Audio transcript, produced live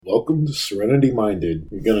Welcome to Serenity Minded.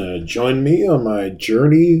 You're going to join me on my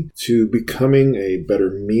journey to becoming a better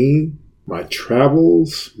me, my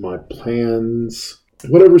travels, my plans,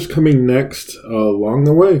 whatever's coming next along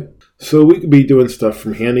the way. So we could be doing stuff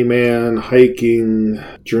from handyman, hiking,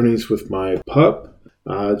 journeys with my pup,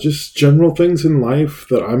 just general things in life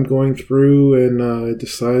that I'm going through and I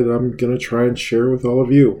decided I'm going to try and share with all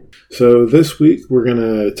of you. So this week we're going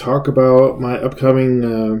to talk about my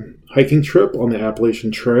upcoming hiking trip on the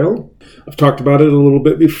Appalachian Trail. I've talked about it a little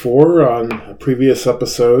bit before on a previous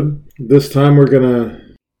episode. This time we're going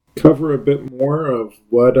to cover a bit more of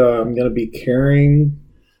what I'm going to be carrying,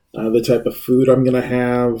 the type of food I'm going to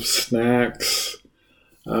have, snacks,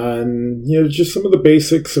 and just some of the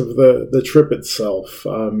basics of the trip itself.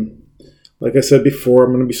 Like I said before,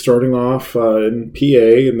 I'm going to be starting off in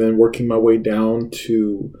PA and then working my way down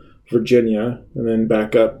to Virginia and then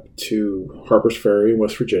back up to Harpers Ferry in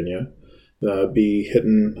West Virginia. Be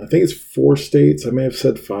hitting, I think it's 4 states. I may have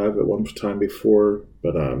said 5 at one time before,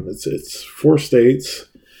 but it's 4 states.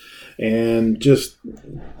 And just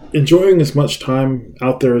enjoying as much time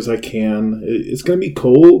out there as I can. It's going to be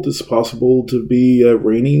cold. It's possible to be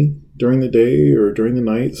rainy during the day or during the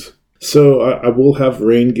nights. So I will have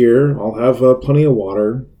rain gear. I'll have plenty of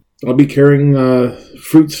water. I'll be carrying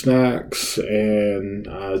fruit snacks and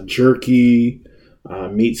jerky,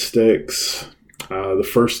 meat sticks. The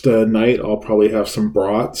first night I'll probably have some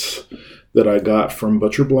brats that I got from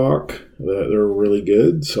Butcher Block. They're really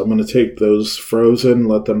good. So I'm going to take those frozen,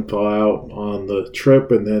 let them thaw out on the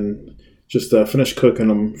trip, and then just finish cooking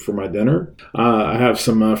them for my dinner. I have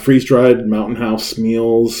some freeze-dried Mountain House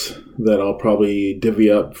meals that I'll probably divvy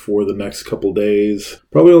up for the next couple days.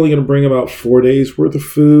 Probably only going to bring about 4 days worth of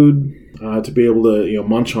food to be able to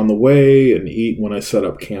munch on the way and eat when I set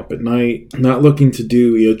up camp at night. Not looking to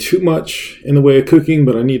do too much in the way of cooking,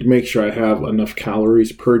 but I need to make sure I have enough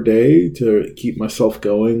calories per day to keep myself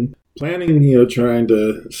going. Planning, trying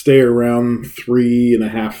to stay around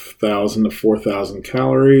 3,500 to 4,000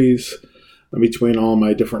 calories between all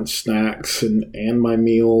my different snacks and my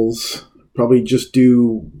meals. Probably just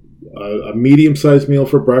do a medium-sized meal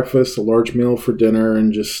for breakfast, a large meal for dinner,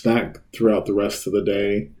 and just snack throughout the rest of the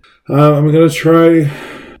day. I'm going to try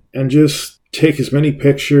and just take as many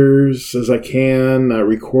pictures as I can,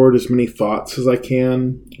 record as many thoughts as I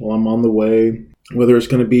can while I'm on the way. Whether it's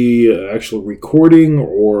going to be actual recording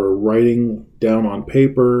or writing down on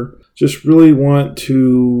paper. Just really want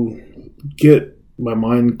to get my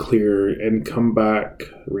mind clear and come back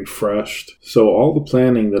refreshed. So all the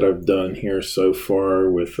planning that I've done here so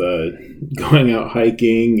far with going out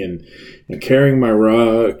hiking and carrying my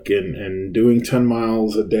ruck and doing 10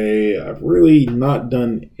 miles a day, I've really not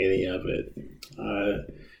done any of it.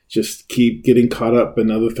 Just keep getting caught up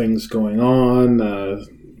in other things going on.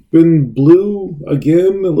 Been blue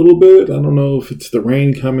again a little bit. I don't know if it's the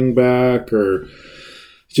rain coming back or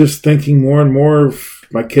just thinking more and more of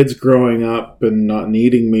my kids growing up and not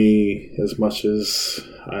needing me as much as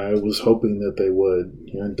I was hoping that they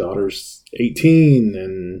would. Daughter's 18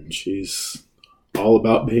 and she's all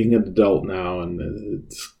about being an adult now, and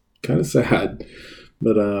it's kind of sad.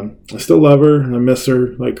 But I still love her and I miss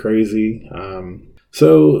her like crazy.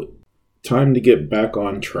 So time to get back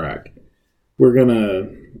on track. We're going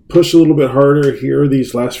to push a little bit harder here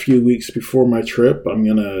these last few weeks before my trip. I'm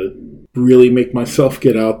going to really make myself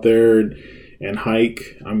get out there and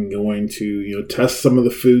hike. I'm going to test some of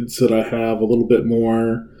the foods that I have a little bit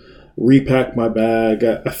more, repack my bag.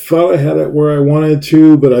 I thought I had it where I wanted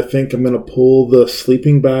to, but I think I'm going to pull the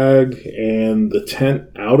sleeping bag and the tent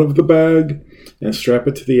out of the bag and strap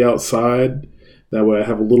it to the outside. That way I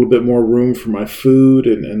have a little bit more room for my food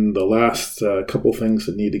and the last couple things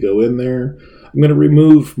that need to go in there. I'm going to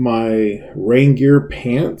remove my rain gear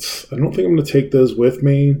pants. I don't think I'm going to take those with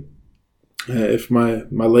me. If my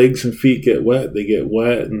legs and feet get wet, they get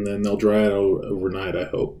wet, and then they'll dry out overnight, I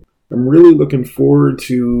hope. I'm really looking forward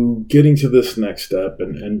to getting to this next step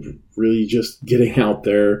and really just getting out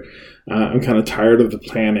there. I'm kind of tired of the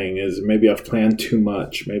planning. Maybe I've planned too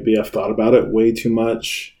much. Maybe I've thought about it way too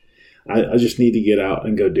much. I just need to get out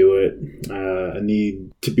and go do it. I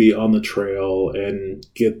need to be on the trail and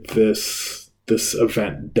get this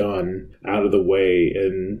event done out of the way.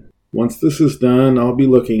 And once this is done, I'll be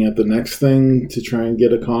looking at the next thing to try and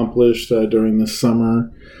get accomplished during this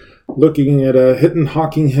summer. Looking at hitting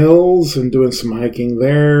Hocking Hills and doing some hiking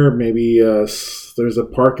there. Maybe there's a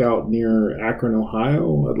park out near Akron,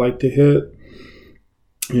 Ohio I'd like to hit.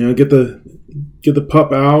 Get the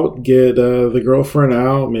pup out, get the girlfriend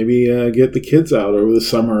out, maybe get the kids out over the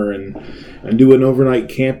summer and do an overnight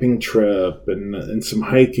camping trip and some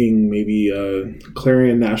hiking, maybe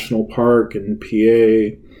Clarion National Park in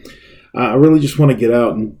PA. I really just want to get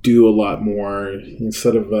out and do a lot more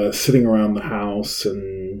instead of sitting around the house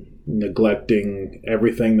and neglecting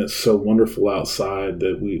everything that's so wonderful outside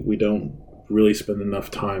that we don't really spend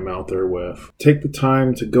enough time out there with. Take the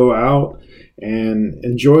time to go out and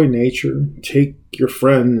enjoy nature. Take your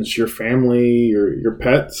friends, your family, your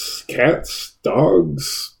pets, cats,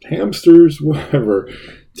 dogs, hamsters, whatever.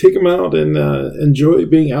 Take them out and enjoy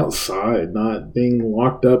being outside, not being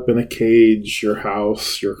locked up in a cage, your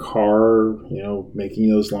house, your car, making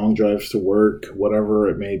those long drives to work, whatever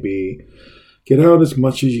it may be. Get out as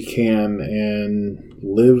much as you can and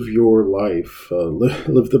live your life.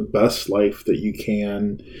 Live the best life that you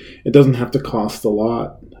can. It doesn't have to cost a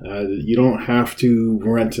lot. You don't have to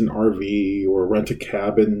rent an RV or rent a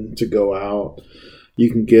cabin to go out. You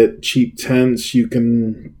can get cheap tents. You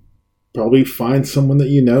can probably find someone that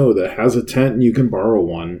you know that has a tent and you can borrow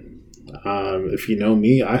one. If you know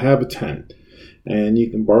me, I have a tent and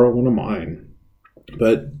you can borrow one of mine.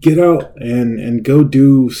 But get out and go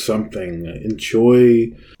do something. Enjoy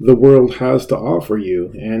the world has to offer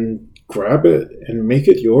you and grab it and make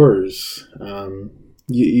it yours.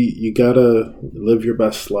 You gotta live your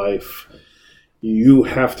best life. You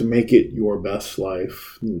have to make it your best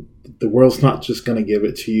life. The world's not just going to give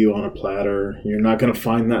it to you on a platter. You're not going to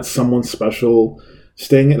find that someone special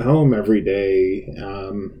staying at home every day.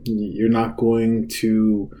 You're not going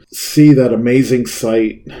to see that amazing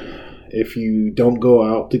sight if you don't go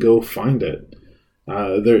out to go find it.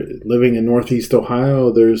 Living in Northeast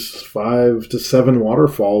Ohio, there's 5 to 7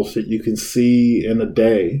 waterfalls that you can see in a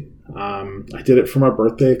day. I did it for my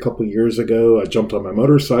birthday a couple years ago. I jumped on my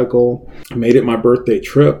motorcycle. I made it my birthday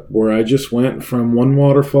trip where I just went from one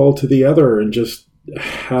waterfall to the other and just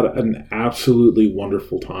had an absolutely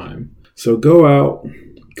wonderful time. So go out,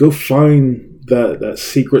 go find that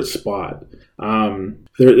secret spot.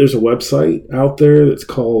 There's a website out there that's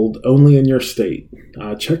called Only in Your State.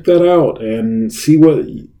 Check that out and see what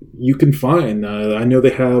you can find. I know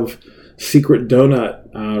they have secret donut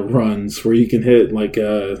runs where you can hit like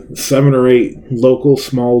 7 or 8 local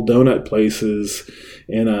small donut places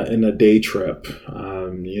in a day trip.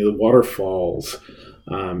 The waterfalls,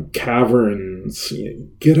 caverns.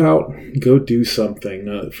 Get out, go do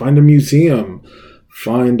something. Find a museum.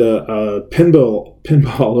 Find a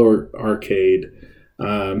pinball arcade.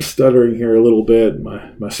 I'm stuttering here a little bit.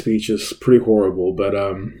 My speech is pretty horrible, but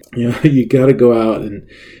you got to go out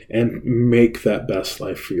and make that best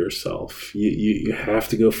life for yourself. You have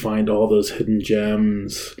to go find all those hidden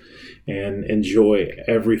gems and enjoy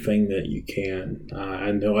everything that you can.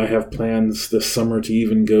 I know I have plans this summer to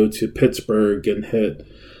even go to Pittsburgh and hit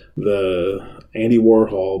the Andy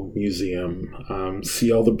Warhol Museum,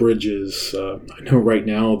 see all the bridges. I know right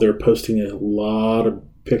now they're posting a lot of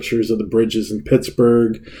pictures of the bridges in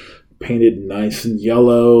Pittsburgh, painted nice and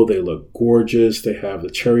yellow. They look gorgeous. They have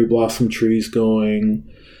the cherry blossom trees going.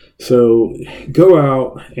 So go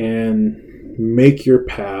out and make your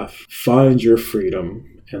path, find your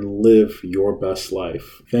freedom, and live your best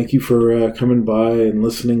life. Thank you for coming by and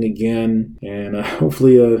listening again. And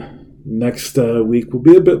hopefully next week will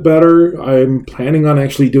be a bit better. I'm planning on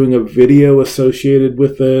actually doing a video associated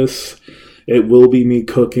with this. It will be me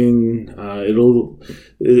cooking.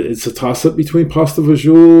 It's a toss-up between pasta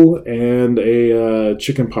visual and a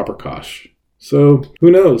chicken paprikash. So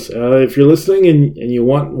who knows? If you're listening and you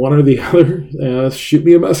want one or the other, shoot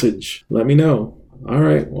me a message. Let me know. All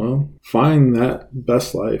right, well, find that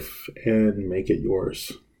best life and make it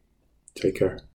yours. Take care.